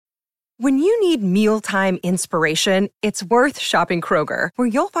When you need mealtime inspiration, it's worth shopping Kroger, where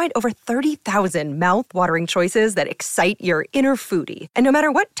you'll find over 30,000 mouth-watering choices that excite your inner foodie. And no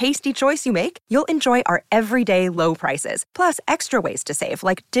matter what tasty choice you make, you'll enjoy our everyday low prices, plus extra ways to save,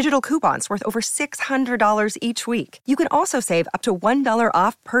 like digital coupons worth over $600 each week. You can also save up to $1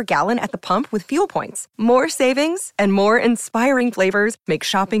 off per gallon at the pump with fuel points. More savings and more inspiring flavors make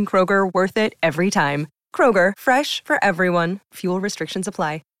shopping Kroger worth it every time. Kroger, fresh for everyone. Fuel restrictions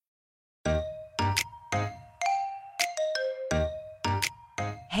apply.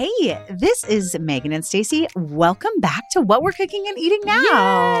 Hey, this is Megan and Stacey. Welcome back to What We're Cooking and Eating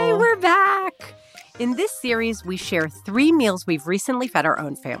Now. Yay, we're back. In this series, we share 3 meals we've recently fed our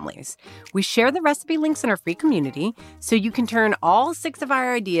own families. We share the recipe links in our free community, so you can turn all 6 of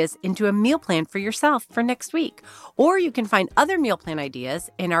our ideas into a meal plan for yourself for next week. Or you can find other meal plan ideas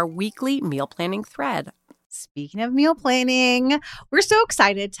in our weekly meal planning thread. Speaking of meal planning, we're so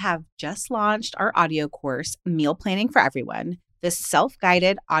excited to have just launched our audio course, Meal Planning for Everyone. This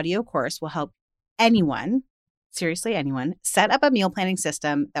self-guided audio course will help anyone, seriously anyone, set up a meal planning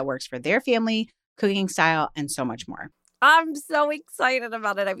system that works for their family, cooking style, and so much more. I'm so excited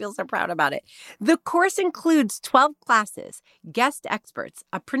about it. I feel so proud about it. The course includes 12 classes, guest experts,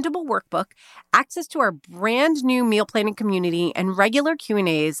 a printable workbook, access to our brand new meal planning community, and regular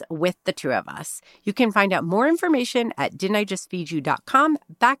Q&As with the 2 of us. You can find out more information at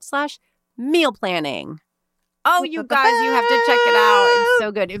didn'tijustfeedyou.com/meal planning. Oh, you guys, you have to check it out. It's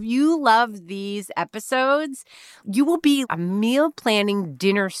so good. If you love these episodes, you will be a meal planning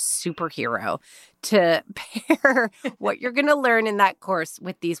dinner superhero to pair what you're going to learn in that course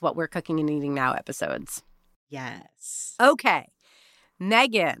with these What We're Cooking and Eating Now episodes. Yes. Okay.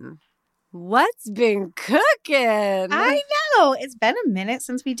 Megan, what's been cooking? I know. It's been a minute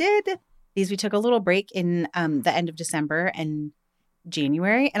since we did these. We took a little break in the end of December and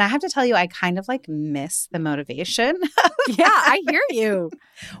January. And I have to tell you, I kind of miss the motivation. Yeah, I hear you.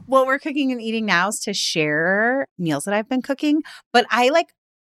 What We're Cooking and Eating Now is to share meals that I've been cooking. But I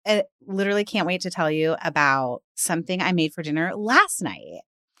literally can't wait to tell you about something I made for dinner last night.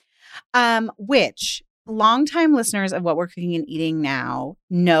 Which longtime listeners of What We're Cooking and Eating Now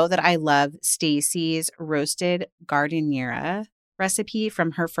know that I love Stacey's roasted giardiniera recipe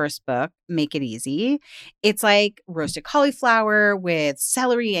from her first book, Make It Easy. It's like roasted cauliflower with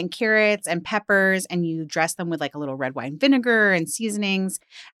celery and carrots and peppers, and you dress them with a little red wine vinegar and seasonings.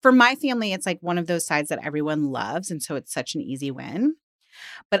 For my family, it's one of those sides that everyone loves, and so it's such an easy win.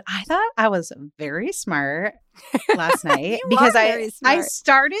 But I thought I was very smart last night because I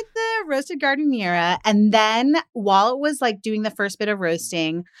started the roasted giardiniera, and then while it was doing the first bit of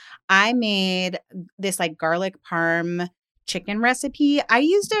roasting, I made this garlic parm chicken recipe. I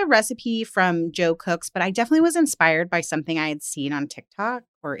used a recipe from Joe Cooks, but I definitely was inspired by something I had seen on TikTok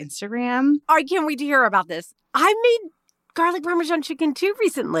or Instagram. I can't wait to hear about this. I made garlic parmesan chicken too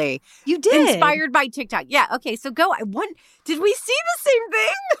recently. You did? Inspired by TikTok. Yeah. Okay. So go. Did we see the same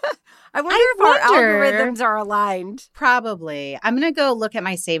thing? I wonder if our algorithms are aligned. Probably. I'm going to go look at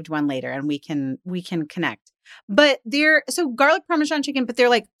my saved one later and we can connect. But so garlic parmesan chicken, but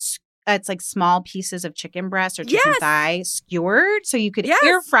they're it's small pieces of chicken breast or chicken thigh skewered. So you could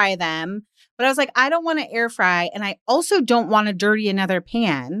air fry them. But I was I don't want to air fry. And I also don't want to dirty another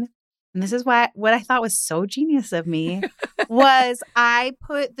pan. And this is what I thought was so genius of me was I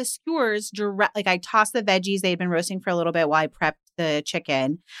put the skewers I tossed the veggies. They had been roasting for a little bit while I prepped the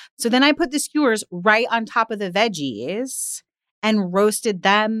chicken. So then I put the skewers right on top of the veggies and roasted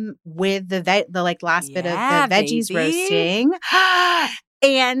them with the last bit of the veggies roasting.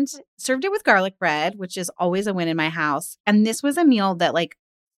 And served it with garlic bread, which is always a win in my house. And this was a meal that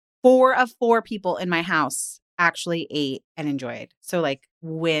 4 of 4 people in my house actually ate and enjoyed. So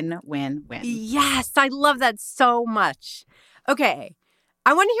win, win, win. Yes, I love that so much. Okay,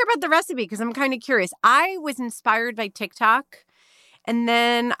 I want to hear about the recipe because I'm kind of curious. I was inspired by TikTok. And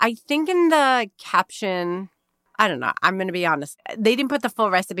then I think in the caption, I don't know. I'm going to be honest. They didn't put the full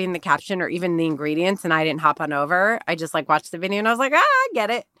recipe in the caption or even the ingredients, and I didn't hop on over. I just watched the video and I was I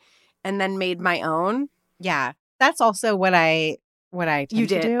get it. And then made my own. Yeah. That's also what I tend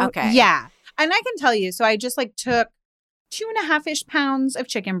to do. Okay. Yeah. And I can tell you, so I just took 2.5-ish pounds of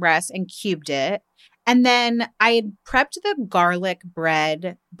chicken breast and cubed it. And then I had prepped the garlic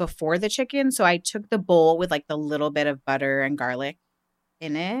bread before the chicken. So I took the bowl with the little bit of butter and garlic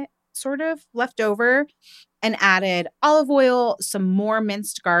in it, sort of left over, and added olive oil, some more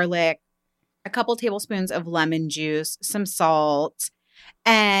minced garlic, a couple tablespoons of lemon juice, some salt,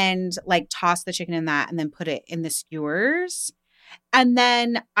 and toss the chicken in that and then put it in the skewers. And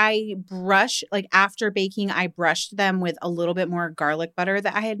then I brush, like after baking, I brushed them with a little bit more garlic butter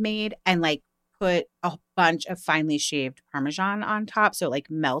that I had made and like put a bunch of finely shaved Parmesan on top. So it like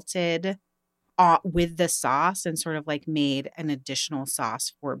melted with the sauce and sort of like made an additional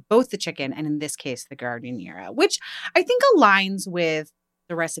sauce for both the chicken and in this case, the giardiniera, which I think aligns with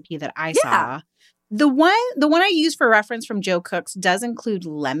the recipe that I saw. The one I use for reference from Joe Cooks does include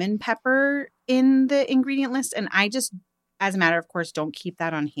lemon pepper in the ingredient list. And I just, as a matter of course, don't keep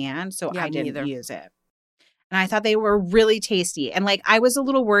that on hand. So I didn't use it. And I thought they were really tasty. And like, I was a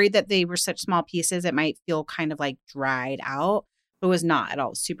little worried that they were such small pieces, it might feel kind of like dried out. But it was not at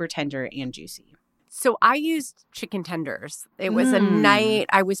all. Super tender and juicy. So I used chicken tenders. It was a night,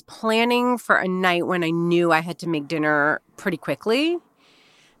 I was planning for a night when I knew I had to make dinner pretty quickly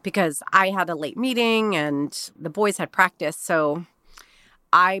because I had a late meeting and the boys had practice. So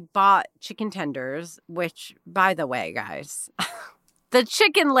I bought chicken tenders, which, by the way, guys, the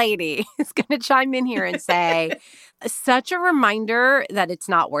chicken lady is going to chime in here and say, such a reminder that it's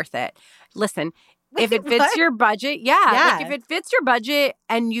not worth it. Listen, if it fits your budget, like if it fits your budget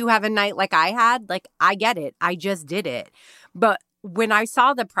and you have a night like I had, like I get it. I just did it. But when I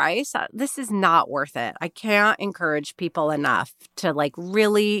saw the price, this is not worth it. I can't encourage people enough to like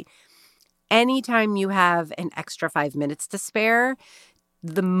really, anytime you have an extra 5 minutes to spare,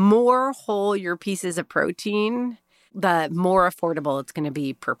 the more whole your pieces of protein, the more affordable it's going to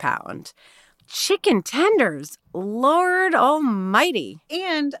be per pound. Chicken tenders, Lord almighty.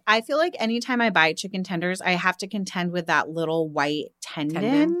 And I feel like anytime I buy chicken tenders, I have to contend with that little white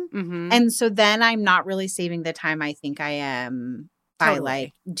tendon. Mm-hmm. And so then I'm not really saving the time I think I am by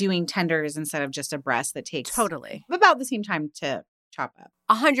like doing tenders instead of just a breast that takes about the same time to chop up.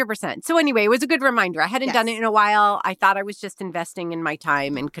 100%. So anyway, it was a good reminder. I hadn't done it in a while. I thought I was just investing in my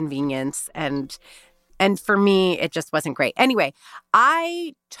time and convenience, and for me, it just wasn't great. Anyway,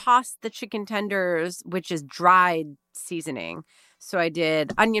 I tossed the chicken tenders, which is dried seasoning. So I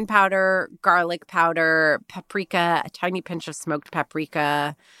did onion powder, garlic powder, paprika, a tiny pinch of smoked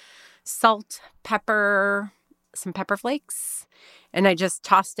paprika, salt, pepper, some pepper flakes. And I just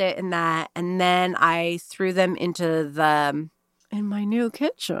tossed it in that. And then I threw them in my new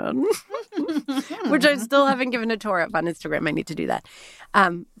kitchen, which I still haven't given a tour of on Instagram. I need to do that.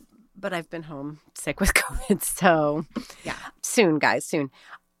 But I've been home sick with COVID. So soon, guys, soon.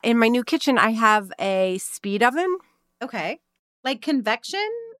 In my new kitchen, I have a speed oven. Okay. Like convection?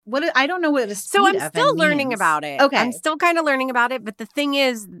 I don't know what a speed oven means. So I'm still learning about it. Okay. I'm still kind of learning about it. But the thing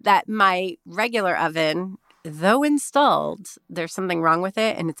is that my regular oven, though installed, there's something wrong with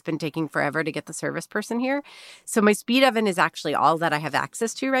it. And it's been taking forever to get the service person here. So my speed oven is actually all that I have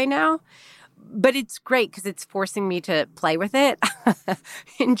access to right now. But it's great because it's forcing me to play with it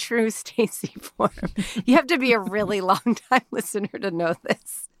in true Stacey form. You have to be a really long-time listener to know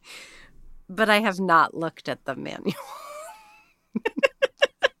this. But I have not looked at the manual.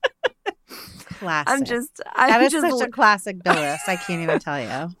 Classic. That is such a classic Billis. I can't even tell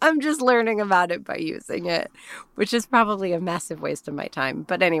you. I'm just learning about it by using it, which is probably a massive waste of my time.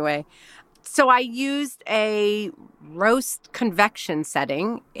 But anyway, so I used a roast convection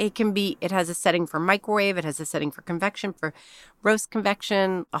setting. It has a setting for microwave. It has a setting for convection, for roast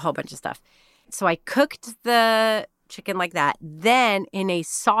convection, a whole bunch of stuff. So I cooked the chicken like that. Then in a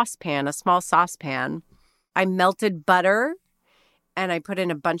saucepan, a small saucepan, I melted butter and I put in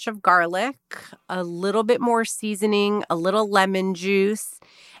a bunch of garlic, a little bit more seasoning, a little lemon juice,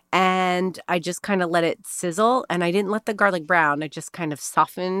 and I just kind of let it sizzle. And I didn't let the garlic brown. I just kind of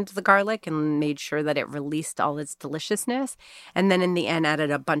softened the garlic and made sure that it released all its deliciousness. And then in the end,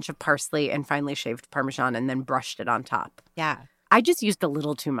 added a bunch of parsley and finely shaved Parmesan and then brushed it on top. Yeah. I just used a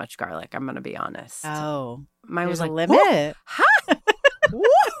little too much garlic, I'm going to be honest. Oh. Mine was like, limit.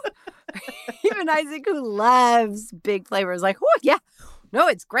 Even Isaac, who loves big flavors, like, oh, yeah. No,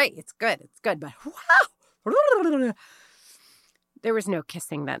 it's great. It's good. It's good. But wow. There was no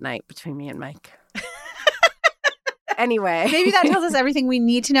kissing that night between me and Mike. Anyway. Maybe that tells us everything we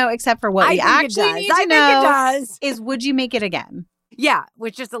need to know except for what we actually need to know is, would you make it again? Yeah,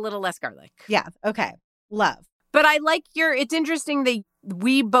 with just a little less garlic. Yeah. Okay. Love. But I like it's interesting that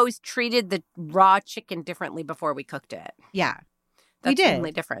we both treated the raw chicken differently before we cooked it. Yeah. That's the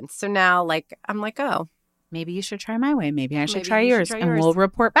only difference. So now, I'm like, oh. Maybe you should try my way. Maybe I should try yours. And we'll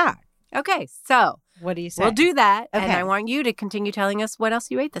report back. Okay. So. What do you say? We'll do that. Okay. And I want you to continue telling us what else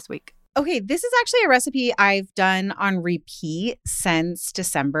you ate this week. Okay. This is actually a recipe I've done on repeat since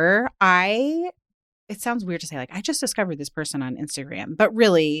December. It sounds weird to say, I just discovered this person on Instagram, but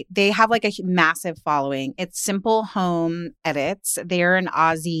really they have a massive following. It's Simple Home Edits. They're an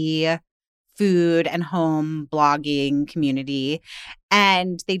Aussie food and home blogging community.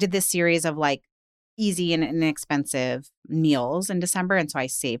 And they did this series of like easy and inexpensive meals in December. And so I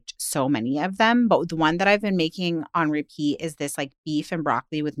saved so many of them. But the one that I've been making on repeat is this like beef and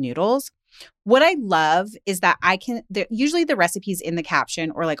broccoli with noodles. What I love is that usually the recipe's in the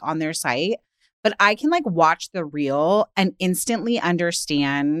caption or like on their site, but I can like watch the reel and instantly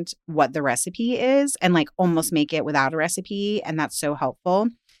understand what the recipe is and like almost make it without a recipe. And that's so helpful.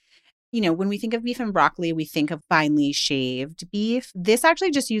 You know, when we think of beef and broccoli, we think of finely shaved beef. This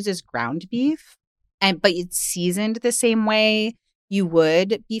actually just uses ground beef. But it's seasoned the same way you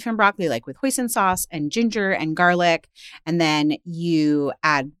would beef and broccoli, like with hoisin sauce and ginger and garlic. And then you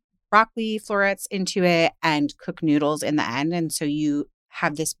add broccoli florets into it and cook noodles in the end. And so you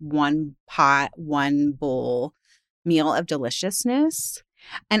have this one pot, one bowl meal of deliciousness.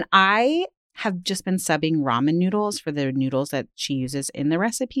 And I have just been subbing ramen noodles for the noodles that she uses in the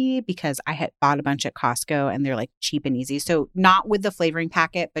recipe because I had bought a bunch at Costco and they're like cheap and easy. So not with the flavoring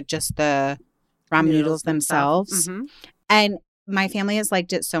packet, but just the ramen noodles themselves. Mm-hmm. And my family has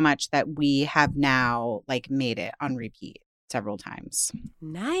liked it so much that we have now like made it on repeat several times.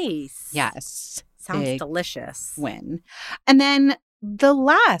 Nice. Yes. Sounds Big delicious. win. And then the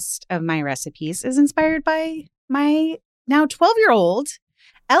last of my recipes is inspired by my now 12-year-old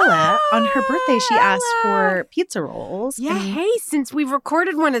Ella. On her birthday, she asked for pizza rolls. Yeah. Hey, since we've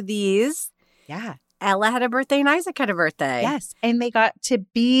recorded one of these. Yeah. Ella had a birthday and Isaac had a birthday. Yes. And they got to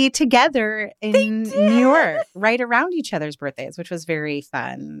be together in New York right around each other's birthdays, which was very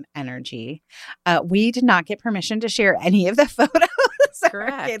fun energy. We did not get permission to share any of the photos of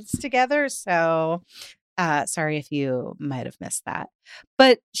our kids together. So sorry if you might have missed that.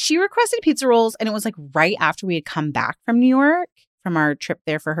 But she requested pizza rolls and it was like right after we had come back from New York from our trip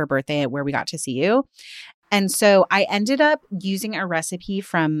there for her birthday where we got to see you. And so I ended up using a recipe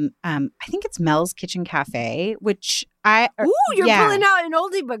from, I think it's Mel's Kitchen Cafe, which Ooh, you're pulling out an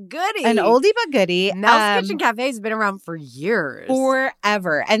oldie but goodie. An oldie but goodie. Mel's Kitchen Cafe has been around for years.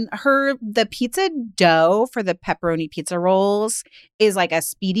 Forever. And the pizza dough for the pepperoni pizza rolls is like a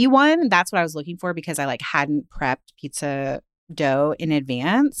speedy one. That's what I was looking for because I like hadn't prepped pizza dough in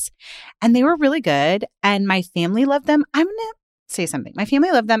advance. And they were really good. And my family loved them. I'm going to say something. My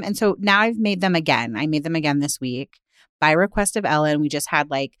family loved them. And so now I've made them again. I made them again this week by request of Ellen. We just had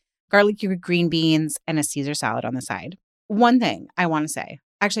like garlic green beans and a Caesar salad on the side. One thing I want to say,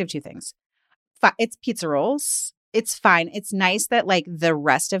 actually I have two things. It's pizza rolls. It's fine. It's nice that like the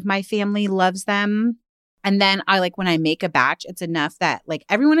rest of my family loves them. And then I like when I make a batch, it's enough that like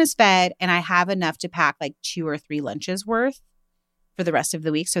everyone is fed and I have enough to pack like 2 or 3 lunches worth for the rest of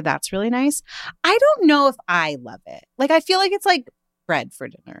the week. So that's really nice. I don't know if I love it. Like, I feel like it's like bread for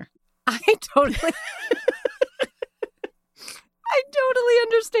dinner. I totally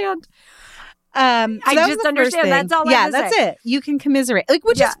understand. I just understand. That's all I have to that's say. it. You can commiserate, like,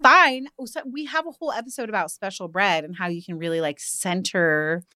 which is fine. So we have a whole episode about special bread and how you can really like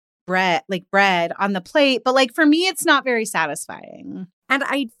center bread on the plate. But like for me, it's not very satisfying. And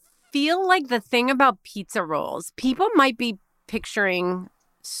I feel like the thing about pizza rolls, people might be picturing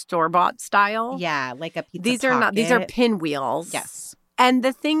store-bought style. Yeah, like a pizza These pocket. are not. These are pinwheels. Yes. And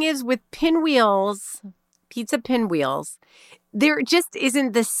the thing is with pinwheels, pizza pinwheels, there just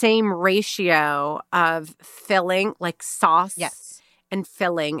isn't the same ratio of filling, like sauce and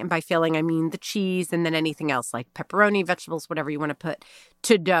filling. And by filling, I mean the cheese and then anything else like pepperoni, vegetables, whatever you want to put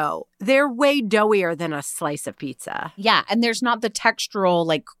to dough. They're way doughier than a slice of pizza. Yeah. And there's not the textural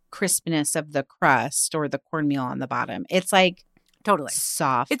like crispness of the crust or the cornmeal on the bottom. It's like totally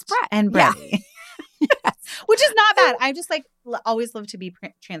soft. It's bread. And bready. Yes. Which is not bad. I just like always love to be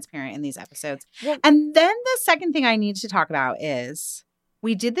transparent in these episodes. Well, and then the second thing I need to talk about is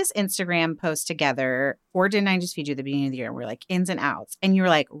we did this Instagram post together, or didn't I just feed you at the beginning of the year? We're like ins and outs. And you were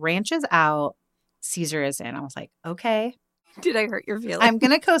like, ranch is out, Caesar is in. I was like, okay. Did I hurt your feelings? I'm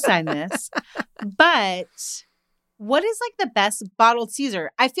going to co-sign this. But what is like the best bottled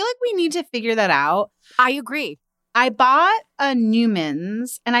Caesar? I feel like we need to figure that out. I agree. I bought a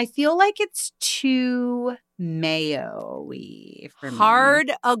Newman's and I feel like it's too mayo-y for me.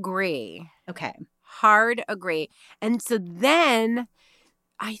 Hard agree. Okay. Hard agree. And so then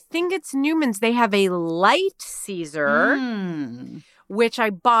I think it's Newman's. They have a light Caesar, which I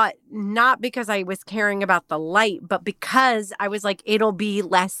bought not because I was caring about the light, but because I was like, it'll be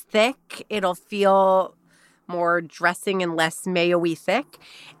less thick. It'll feel more dressing and less mayo-y thick.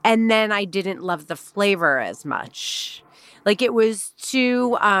 And then I didn't love the flavor as much. Like it was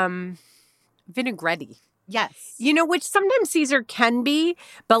too vinaigrette-y. Yes. You know, which sometimes Caesar can be,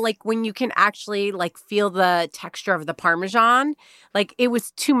 but like when you can actually like feel the texture of the Parmesan, like it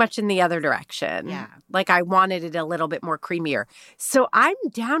was too much in the other direction. Yeah. Like I wanted it a little bit more creamier. So I'm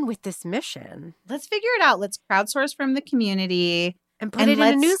down with this mission. Let's figure it out. Let's crowdsource from the community. And put it in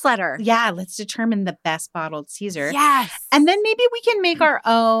a newsletter. Yeah, let's determine the best bottled Caesar. Yes. And then maybe we can make our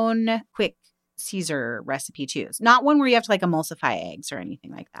own quick Caesar recipe too. Not one where you have to like emulsify eggs or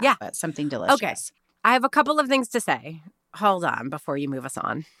anything like that. Yeah. But something delicious. Okay. I have a couple of things to say. Hold on before you move us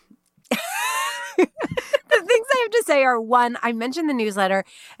on. The things I have to say are, one, I mentioned the newsletter,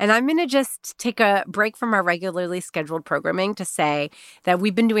 and I'm going to just take a break from our regularly scheduled programming to say that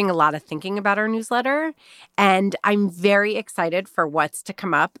we've been doing a lot of thinking about our newsletter, and I'm very excited for what's to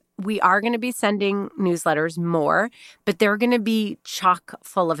come up. We are going to be sending newsletters more, but they're going to be chock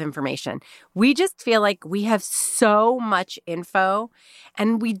full of information. We just feel like we have so much info,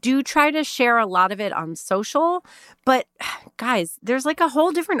 and we do try to share a lot of it on social. But guys, there's like a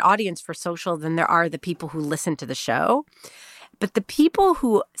whole different audience for social than there are the people who listen to the show. But the people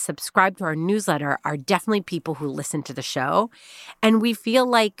who subscribe to our newsletter are definitely people who listen to the show. And we feel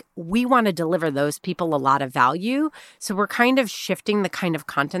like we want to deliver those people a lot of value. So we're kind of shifting the kind of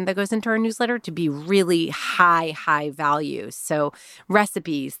content that goes into our newsletter to be really high value. So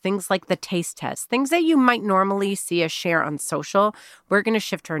recipes, things like the taste test, things that you might normally see us share on social, we're going to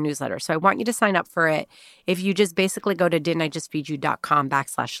shift to our newsletter. So I want you to sign up for it. If you just basically go to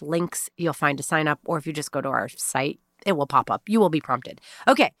didn'tijustfeedyou.com/links, you'll find a sign up. Or if you just go to our site, it will pop up. You will be prompted.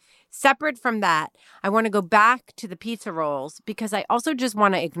 Okay. Separate from that, I want to go back to the pizza rolls because I also just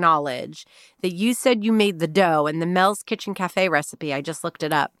want to acknowledge that you said you made the dough, and the Mel's Kitchen Cafe recipe, I just looked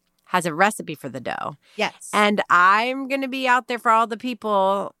it up, has a recipe for the dough. Yes. And I'm going to be out there for all the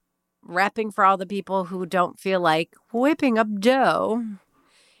people, repping for all the people who don't feel like whipping up dough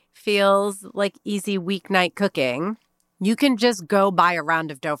feels like easy weeknight cooking. You can just go buy a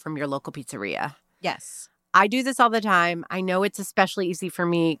round of dough from your local pizzeria. Yes. I do this all the time. I know it's especially easy for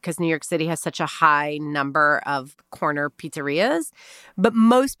me because New York City has such a high number of corner pizzerias, but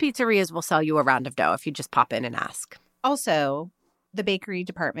most pizzerias will sell you a round of dough if you just pop in and ask. Also, the bakery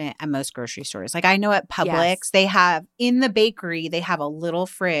department at most grocery stores. Like I know at Publix, they have in the bakery, they have a little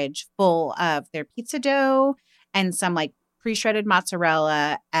fridge full of their pizza dough and some like pre-shredded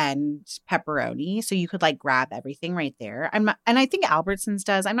mozzarella and pepperoni. So you could like grab everything right there. And I think Albertsons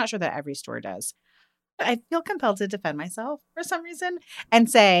does. I'm not sure that every store does. I feel compelled to defend myself for some reason and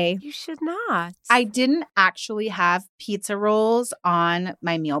say, you should not. I didn't actually have pizza rolls on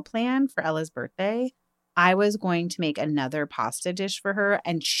my meal plan for Ella's birthday. I was going to make another pasta dish for her.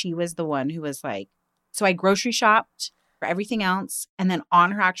 And she was the one who was like, so I grocery shopped for everything else. And then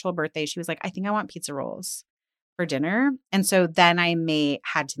on her actual birthday, she was like, I think I want pizza rolls for dinner. And so then I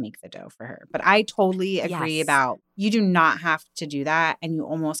had to make the dough for her. But I totally agree about you do not have to do that. And you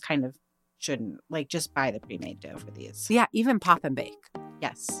almost kind of shouldn't, like, just buy the pre-made dough for these. Yeah, even pop and bake.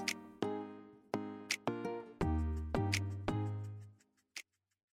 Yes.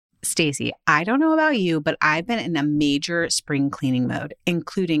 Stacey, I don't know about you, but I've been in a major spring cleaning mode,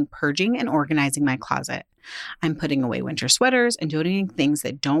 including purging and organizing my closet. I'm putting away winter sweaters and donating things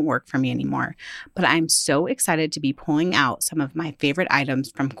that don't work for me anymore. But I'm so excited to be pulling out some of my favorite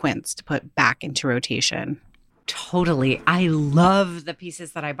items from Quince to put back into rotation. Totally. I love the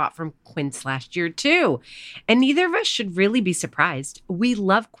pieces that I bought from Quince last year too. And neither of us should really be surprised. We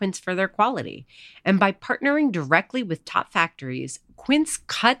love Quince for their quality. And by partnering directly with top factories, Quince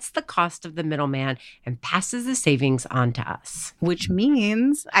cuts the cost of the middleman and passes the savings on to us. Which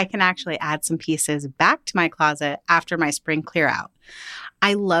means I can actually add some pieces back to my closet after my spring clear out.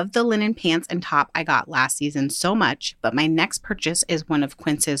 I love the linen pants and top I got last season so much, but my next purchase is one of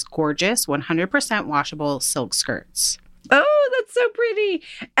Quince's gorgeous 100% washable silk skirts. Oh, that's so pretty.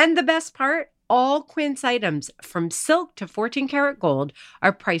 And the best part, all Quince items from silk to 14 karat gold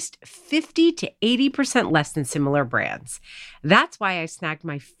are priced 50 to 80% less than similar brands. That's why I snagged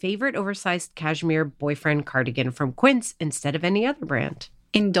my favorite oversized cashmere boyfriend cardigan from Quince instead of any other brand.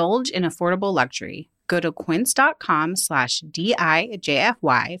 Indulge in affordable luxury. Go to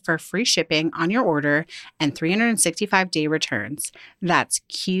quince.com/DIJFY for free shipping on your order and 365-day returns. That's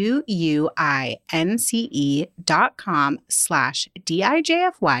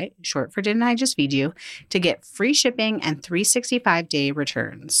QUINCE.com/DIJFY, short for Didn't I Just Feed You, to get free shipping and 365-day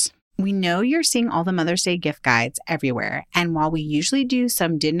returns. We know you're seeing all the Mother's Day gift guides everywhere. And while we usually do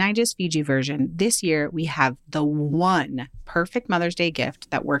some Didn't I Just Feed You version, this year we have the one perfect Mother's Day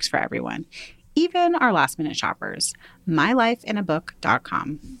gift that works for everyone. Even our last-minute shoppers.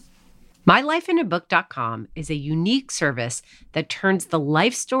 MyLifeInABook.com. MyLifeInABook.com is a unique service that turns the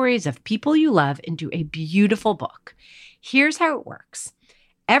life stories of people you love into a beautiful book. Here's how it works.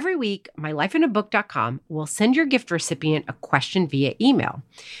 Every week, MyLifeInABook.com will send your gift recipient a question via email.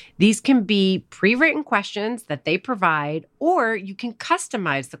 These can be pre-written questions that they provide, or you can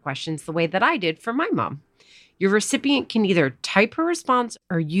customize the questions the way that I did for my mom. Your recipient can either type her response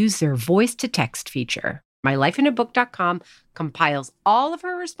or use their voice-to-text feature. MyLifeInABook.com compiles all of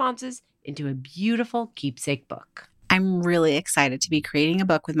her responses into a beautiful keepsake book. I'm really excited to be creating a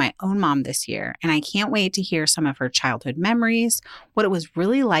book with my own mom this year, and I can't wait to hear some of her childhood memories, what it was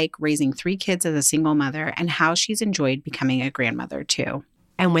really like raising 3 kids as a single mother, and how she's enjoyed becoming a grandmother too.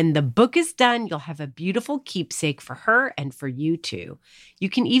 And when the book is done, you'll have a beautiful keepsake for her and for you too. You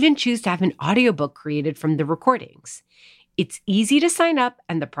can even choose to have an audiobook created from the recordings. It's easy to sign up,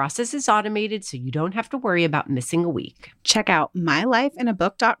 and the process is automated, so you don't have to worry about missing a week. Check out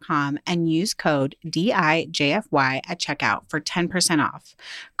mylifeinabook.com and use code DIJFY at checkout for 10% off.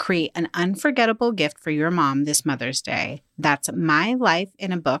 Create an unforgettable gift for your mom this Mother's Day. That's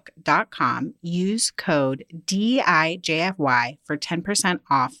mylifeinabook.com. Use code DIJFY for 10%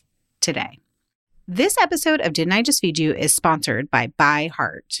 off today. This episode of Didn't I Just Feed You is sponsored by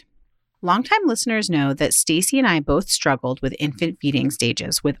ByHeart. Longtime listeners know that Stacy and I both struggled with infant feeding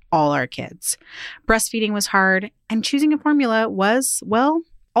stages with all our kids. Breastfeeding was hard, and choosing a formula was, well,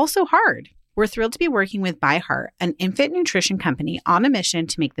 also hard. We're thrilled to be working with ByHeart, an infant nutrition company on a mission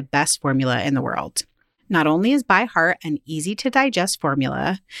to make the best formula in the world. Not only is ByHeart an easy-to-digest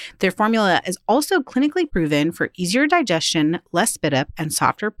formula, their formula is also clinically proven for easier digestion, less spit-up, and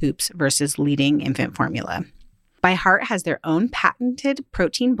softer poops versus leading infant formula. ByHeart has their own patented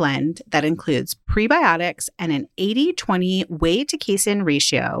protein blend that includes prebiotics and an 80-20 whey to casein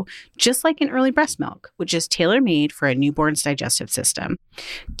ratio, just like in early breast milk, which is tailor-made for a newborn's digestive system.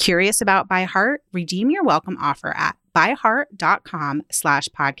 Curious about ByHeart? Redeem your welcome offer at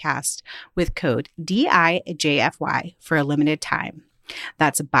byheart.com/podcast with code DIJFY for a limited time.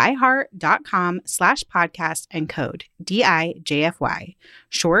 That's byheart.com/podcast and code DIJFY,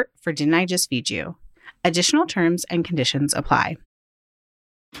 short for Didn't I Just Feed You? Additional terms and conditions apply.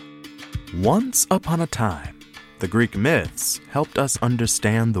 Once upon a time, the Greek myths helped us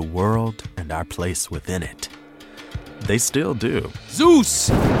understand the world and our place within it. They still do. Zeus,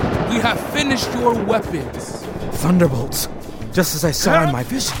 we have finished your weapons. Thunderbolts, just as I saw in my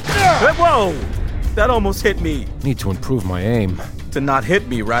vision. Whoa! That almost hit me. Need to improve my aim. To not hit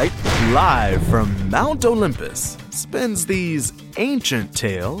me, right? Live from Mount Olympus spins these ancient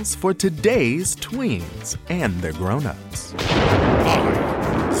tales for today's tweens and their grown-ups.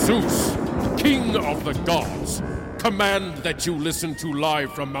 I, Zeus, king of the gods, command that you listen to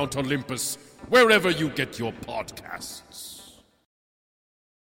Live from Mount Olympus wherever you get your podcasts.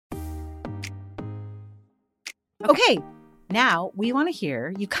 Okay, now we want to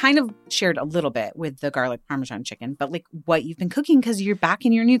hear, you kind of shared a little bit with the garlic parmesan chicken, but like what you've been cooking because you're back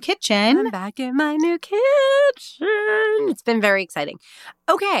in your new kitchen. I'm back in my new kitchen. It's been very exciting.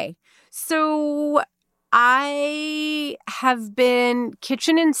 Okay, so I have been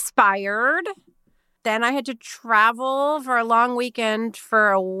kitchen inspired. Then I had to travel for a long weekend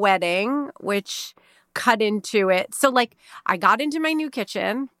for a wedding, which cut into it. So like I got into my new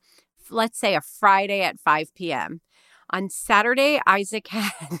kitchen, let's say a Friday at 5 p.m. On Saturday, Isaac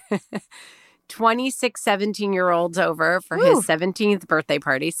had 26 17-year-olds over for his 17th birthday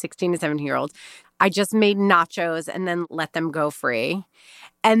party, 16 to 17-year-olds. I just made nachos and then let them go free.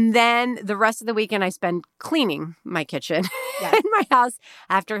 And then the rest of the weekend, I spent cleaning my kitchen in my house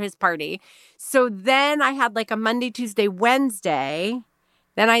after his party. So then I had like a Monday, Tuesday, Wednesday.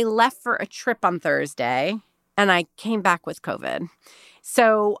 Then I left for a trip on Thursday and I came back with COVID.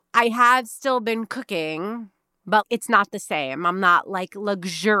 So I have still been cooking, but it's not the same. I'm not like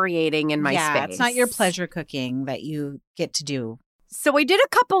luxuriating in my space. It's not your pleasure cooking that you get to do. So I did a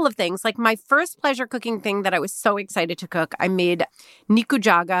couple of things. Like my first pleasure cooking thing that I was so excited to cook, I made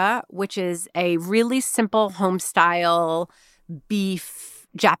nikujaga, which is a really simple home-style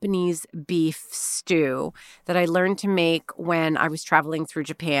Japanese beef stew that I learned to make when I was traveling through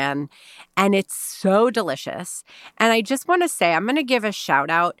Japan. And it's so delicious. And I just want to say, I'm going to give a shout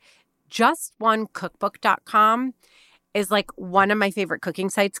out. JustOneCookbook.com is like one of my favorite cooking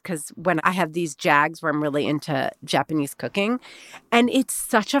sites because when I have these jags where I'm really into Japanese cooking, and it's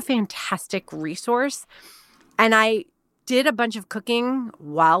such a fantastic resource. And I did a bunch of cooking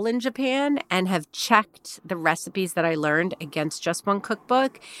while in Japan and have checked the recipes that I learned against Just One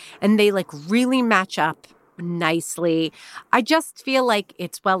Cookbook, and they like really match up nicely. I just feel like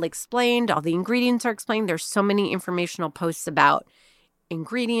it's well explained. All the ingredients are explained. There's so many informational posts about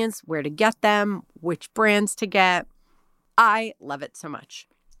ingredients, where to get them, which brands to get. I love it so much.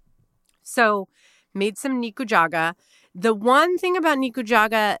 So made some nikujaga. The one thing about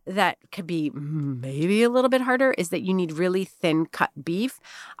nikujaga that could be maybe a little bit harder is that you need really thin cut beef.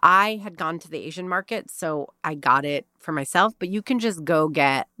 I had gone to the Asian market, so I got it for myself, but you can just go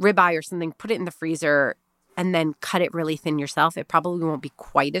get ribeye or something, put it in the freezer, and then cut it really thin yourself. It probably won't be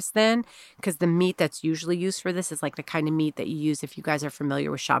quite as thin because the meat that's usually used for this is like the kind of meat that you use if you guys are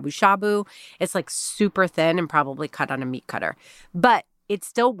familiar with shabu shabu. It's like super thin and probably cut on a meat cutter. But it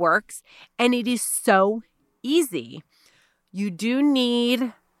still works, and it is so easy. You do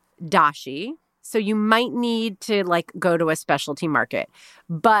need dashi, so you might need to like go to a specialty market.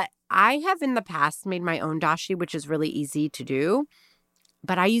 But I have in the past made my own dashi, which is really easy to do.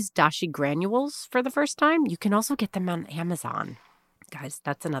 But I use dashi granules for the first time. You can also get them on Amazon. Guys,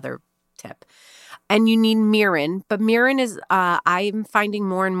 that's another tip. And you need mirin. But mirin is, I'm finding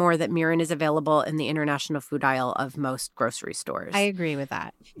more and more that mirin is available in the international food aisle of most grocery stores. I agree with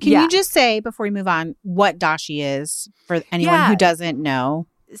that. Can you just say, before we move on, what dashi is for anyone who doesn't know?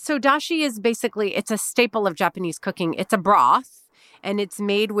 So dashi is basically, it's a staple of Japanese cooking. It's a broth. And it's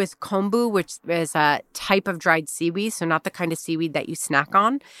made with kombu, which is a type of dried seaweed, so not the kind of seaweed that you snack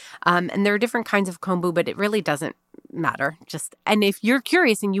on. And there are different kinds of kombu, but it really doesn't matter. And if you're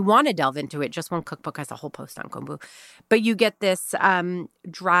curious and you want to delve into it, Just One Cookbook has a whole post on kombu. But you get this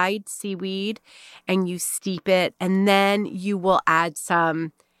dried seaweed and you steep it, and then you will add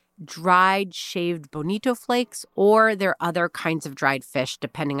some dried shaved bonito flakes, or there are other kinds of dried fish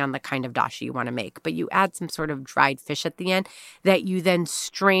depending on the kind of dashi you want to make. But you add some sort of dried fish at the end that you then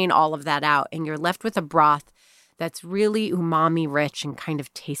strain all of that out, and you're left with a broth that's really umami rich and kind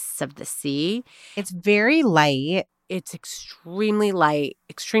of tastes of the sea. It's very light. It's extremely light,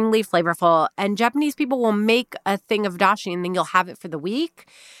 extremely flavorful. And Japanese people will make a thing of dashi and then you'll have it for the week.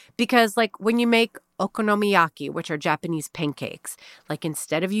 Because like when you make okonomiyaki, which are Japanese pancakes, like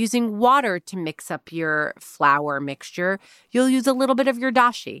instead of using water to mix up your flour mixture, you'll use a little bit of your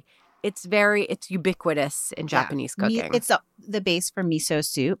dashi. It's ubiquitous in Japanese cooking. It's the base for miso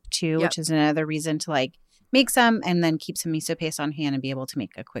soup too, which is another reason to like make some and then keep some miso paste on hand and be able to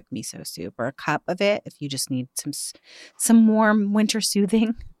make a quick miso soup or a cup of it if you just need some warm winter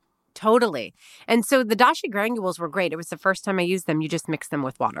soothing. Totally. And so the dashi granules were great. It was the first time I used them. You just mix them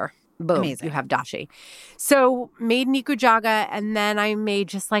with water. Boom. Amazing. You have dashi. So made nikujaga, and then I made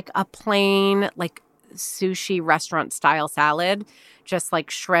just like a plain like sushi restaurant style salad, just like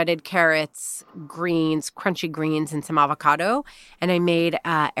shredded carrots, greens, crunchy greens, and some avocado. And I made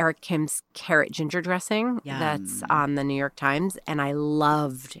Eric Kim's carrot ginger dressing that's on the New York Times, and I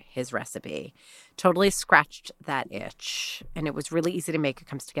loved his recipe. Totally scratched that itch, and it was really easy to make. It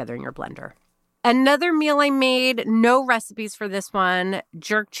comes together in your blender. Another meal I made, no recipes for this one,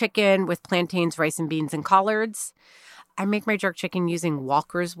 jerk chicken with plantains, rice and beans, and collards. I make my jerk chicken using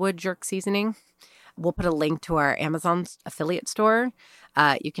Walker's Wood jerk seasoning. We'll put a link to our Amazon affiliate store.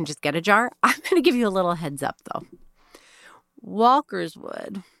 You can just get a jar. I'm going to give you a little heads up, though. Walker's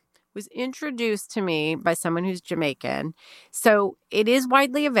Wood was introduced to me by someone who's Jamaican. So it is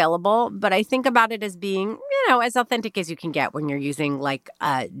widely available, but I think about it as being, as authentic as you can get when you're using like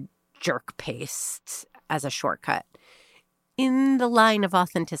a jerk paste as a shortcut. In the line of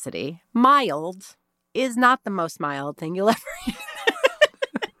authenticity, mild is not the most mild thing you'll ever use.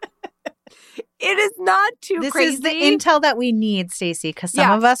 It is not too crazy. This is the intel that we need, Stacey, because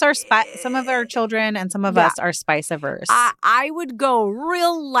some of us are some of our children and some of us are spice averse. I would go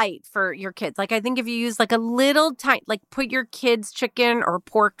real light for your kids. Like I think if you use like a little tiny, like put your kids' chicken or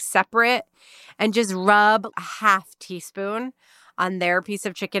pork separate and just rub a half teaspoon on their piece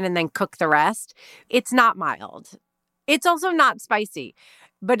of chicken and then cook the rest. It's not mild. It's also not spicy.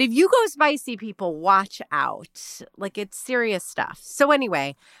 But if you go spicy, people, watch out. Like it's serious stuff. So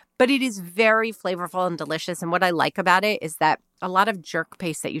anyway, but it is very flavorful and delicious. And what I like about it is that a lot of jerk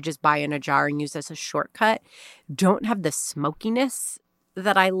paste that you just buy in a jar and use as a shortcut don't have the smokiness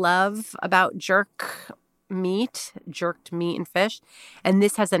that I love about jerked meat and fish. And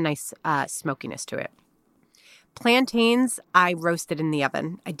this has a nice smokiness to it. Plantains, I roasted in the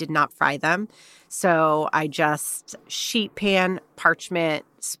oven. I did not fry them. So I just sheet pan, parchment,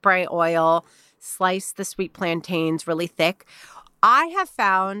 spray oil, slice the sweet plantains really thick. I have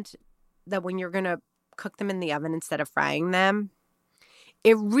found that when you're going to cook them in the oven instead of frying them,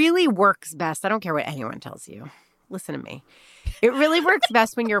 it really works best. I don't care what anyone tells you. Listen to me. It really works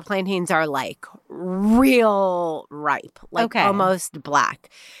best when your plantains are like real ripe, like almost black.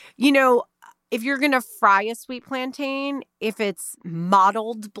 If you're going to fry a sweet plantain, if it's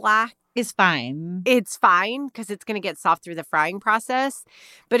mottled black, It's fine. it's fine because it's going to get soft through the frying process.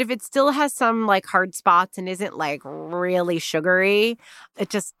 But if it still has some like hard spots and isn't like really sugary, it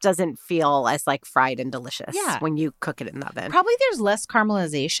just doesn't feel as like fried and delicious when you cook it in the oven. Probably there's less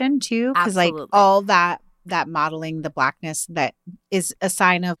caramelization too, because like Absolutely. all that modeling, the blackness, that is a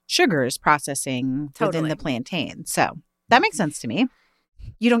sign of sugars processing within Totally. the plantain. So that makes sense to me.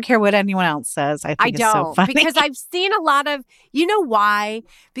 You don't care what anyone else says. I think I it's so don't funny. because I've seen a lot of, you know why?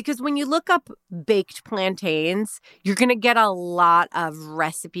 Because when you look up baked plantains, you're going to get a lot of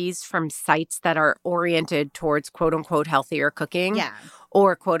recipes from sites that are oriented towards quote unquote healthier cooking yeah.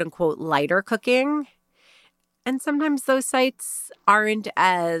 or quote unquote lighter cooking. And sometimes those sites aren't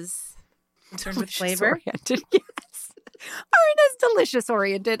as Concerned with delicious flavor? oriented. Yes. Aren't as delicious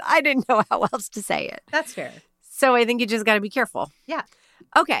oriented. I didn't know how else to say it. That's fair. So I think you just got to be careful. Yeah.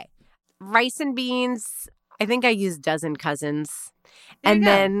 Okay. Rice and beans. I think I used dozen cousins. There you And go.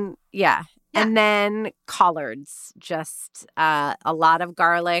 then, yeah. And then collards. Just a lot of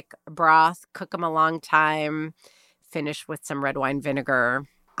garlic, broth, cook them a long time, finish with some red wine vinegar.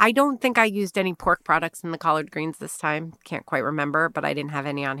 I don't think I used any pork products in the collard greens this time. Can't quite remember, but I didn't have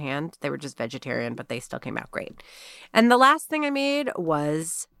any on hand. They were just vegetarian, but they still came out great. And the last thing I made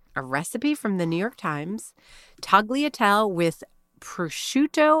was a recipe from the New York Times, tagliatelle with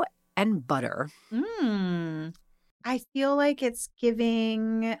prosciutto and butter. I feel like it's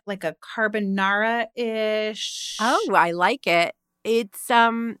giving like a carbonara-ish. Oh, I like it. It's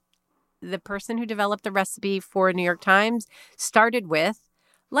the person who developed the recipe for New York Times started with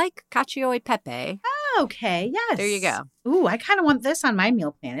like cacio e pepe. Okay, yes. There you go. Ooh, I kind of want this on my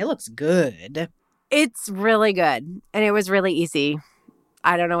meal plan. It looks good. It's really good. And it was really easy.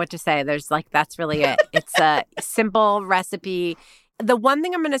 I don't know what to say. That's really it. It's a simple recipe. The one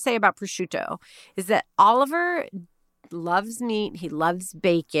thing I'm going to say about prosciutto is that Oliver loves meat. He loves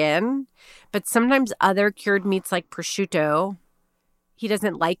bacon. But sometimes other cured meats like prosciutto, he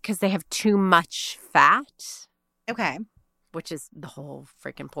doesn't like because they have too much fat, Okay. which is the whole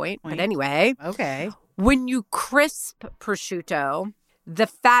freaking point. But anyway, Okay. when you crisp prosciutto, the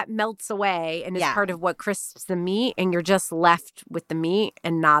fat melts away and is Yeah. part of what crisps the meat, and you're just left with the meat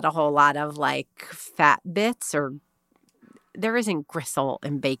and not a whole lot of like fat bits, or there isn't gristle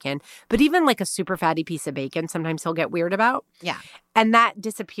in bacon, but even like a super fatty piece of bacon, sometimes he'll get weird about. Yeah. And that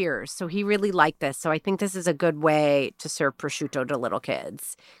disappears. So he really liked this. So I think this is a good way to serve prosciutto to little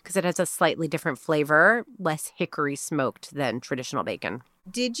kids because it has a slightly different flavor, less hickory smoked than traditional bacon.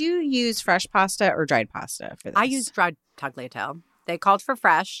 Did you use fresh pasta or dried pasta for this? I used dried tagliatelle. They called for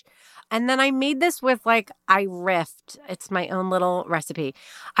fresh. And then I made this with I riffed. It's my own little recipe.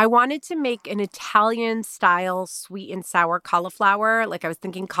 I wanted to make an Italian style sweet and sour cauliflower. Like I was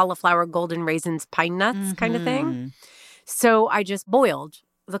thinking cauliflower, golden raisins, pine nuts kind of thing. So I just boiled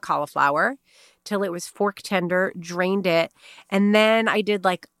the cauliflower till it was fork tender, drained it. And then I did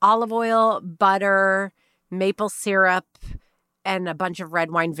like olive oil, butter, maple syrup, and a bunch of red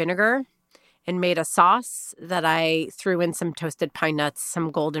wine vinegar, and made a sauce that I threw in some toasted pine nuts,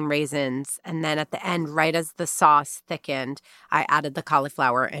 some golden raisins. And then at the end, right as the sauce thickened, I added the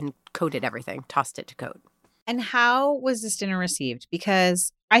cauliflower and coated everything, tossed it to coat. And how was this dinner received?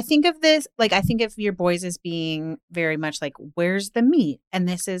 Because I think of this, I think of your boys as being very much like, where's the meat? And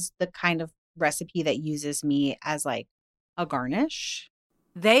this is the kind of recipe that uses meat as like a garnish.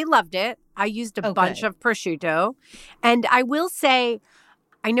 They loved it. I used a bunch good. of prosciutto. And I will say,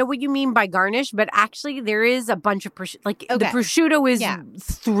 I know what you mean by garnish, but actually there is a bunch of prosciutto. The Okay. prosciutto is Yeah.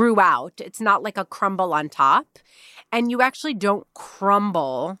 throughout. It's not like a crumble on top. And you actually don't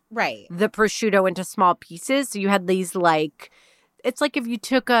crumble Right. the prosciutto into small pieces. So you had these it's like if you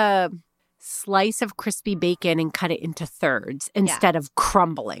took a slice of crispy bacon and cut it into thirds instead of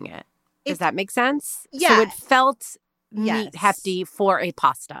crumbling it. Does that make sense? Yeah. So it felt meat Yes. hefty for a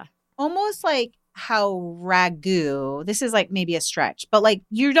pasta. Almost like how ragu, this is like maybe a stretch, but like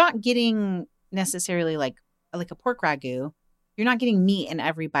you're not getting necessarily like a pork ragu. You're not getting meat in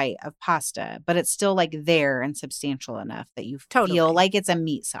every bite of pasta, but it's still like there and substantial enough that you Totally. feel like it's a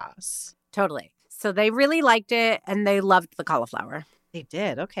meat sauce. Totally. So they really liked it and they loved the cauliflower. They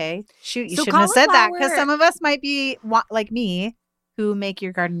did. Okay. Shoot, you So shouldn't have said that because cauliflower- some of us might be like me who make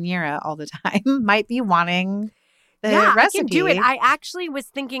your gardeniera all the time might be wanting the Yeah, recipe. I can do it. I actually was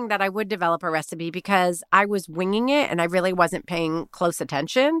thinking that I would develop a recipe because I was winging it and I really wasn't paying close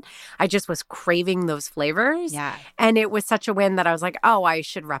attention. I just was craving those flavors. Yeah. And it was such a win that I was like, oh, I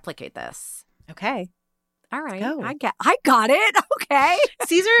should replicate this. Okay. All right. Go. I got it. Okay.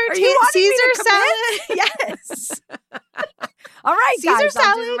 Caesar Are you wanting me to salad. Yes. All right, Caesar guys.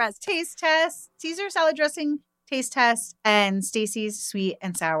 I'll do the salad rest. taste test. Caesar salad dressing taste test. And Stacy's sweet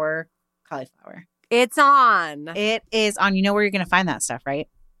and sour cauliflower. It's on. It is on. You know where you're going to find that stuff, right?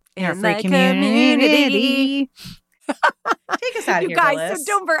 In our In free the community. Take us out of You here, guys, Phyllis.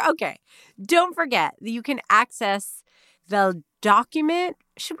 so don't forget that you can access the document.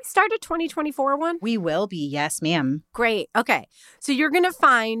 Should we start a 2024 one? We will be. Yes, ma'am. Great. Okay. So you're going to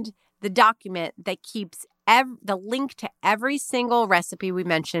find the document that keeps the link to every single recipe we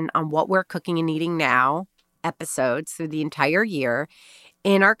mentioned on What We're Cooking and Eating Now episodes through the entire year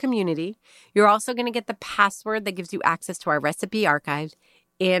in our community. You're also going to get the password that gives you access to our recipe archive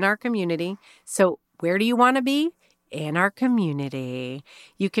in our community. So where do you want to be? In our community.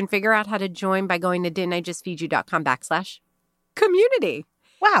 You can figure out how to join by going to didn'tijustfeedyou.com/community.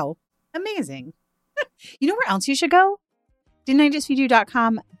 Wow. Amazing. You know where else you should go?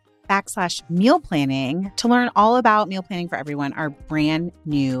 didn'tijustfeedyou.com/meal planning to learn all about meal planning for everyone, our brand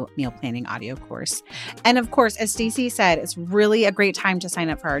new meal planning audio course. And of course, as Stacey said, it's really a great time to sign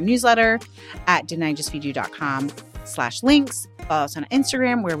up for our newsletter at didn'tijustfeedyou.com/links. Follow us on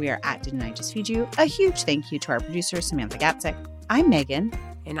Instagram where we are at didn'tijustfeedyou. A huge thank you to our producer, Samantha Gatzik. I'm Megan.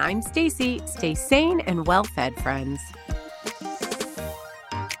 And I'm Stacy. Stay sane and well-fed, friends.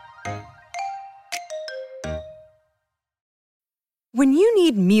 When you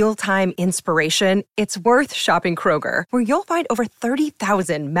need mealtime inspiration, it's worth shopping Kroger, where you'll find over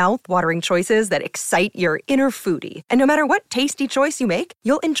 30,000 mouth-watering choices that excite your inner foodie. And no matter what tasty choice you make,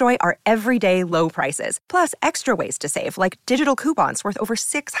 you'll enjoy our everyday low prices, plus extra ways to save, like digital coupons worth over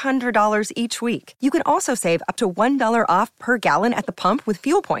 $600 each week. You can also save up to $1 off per gallon at the pump with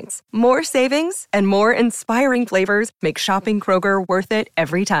fuel points. More savings and more inspiring flavors make shopping Kroger worth it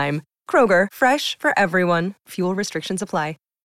every time. Kroger, fresh for everyone. Fuel restrictions apply.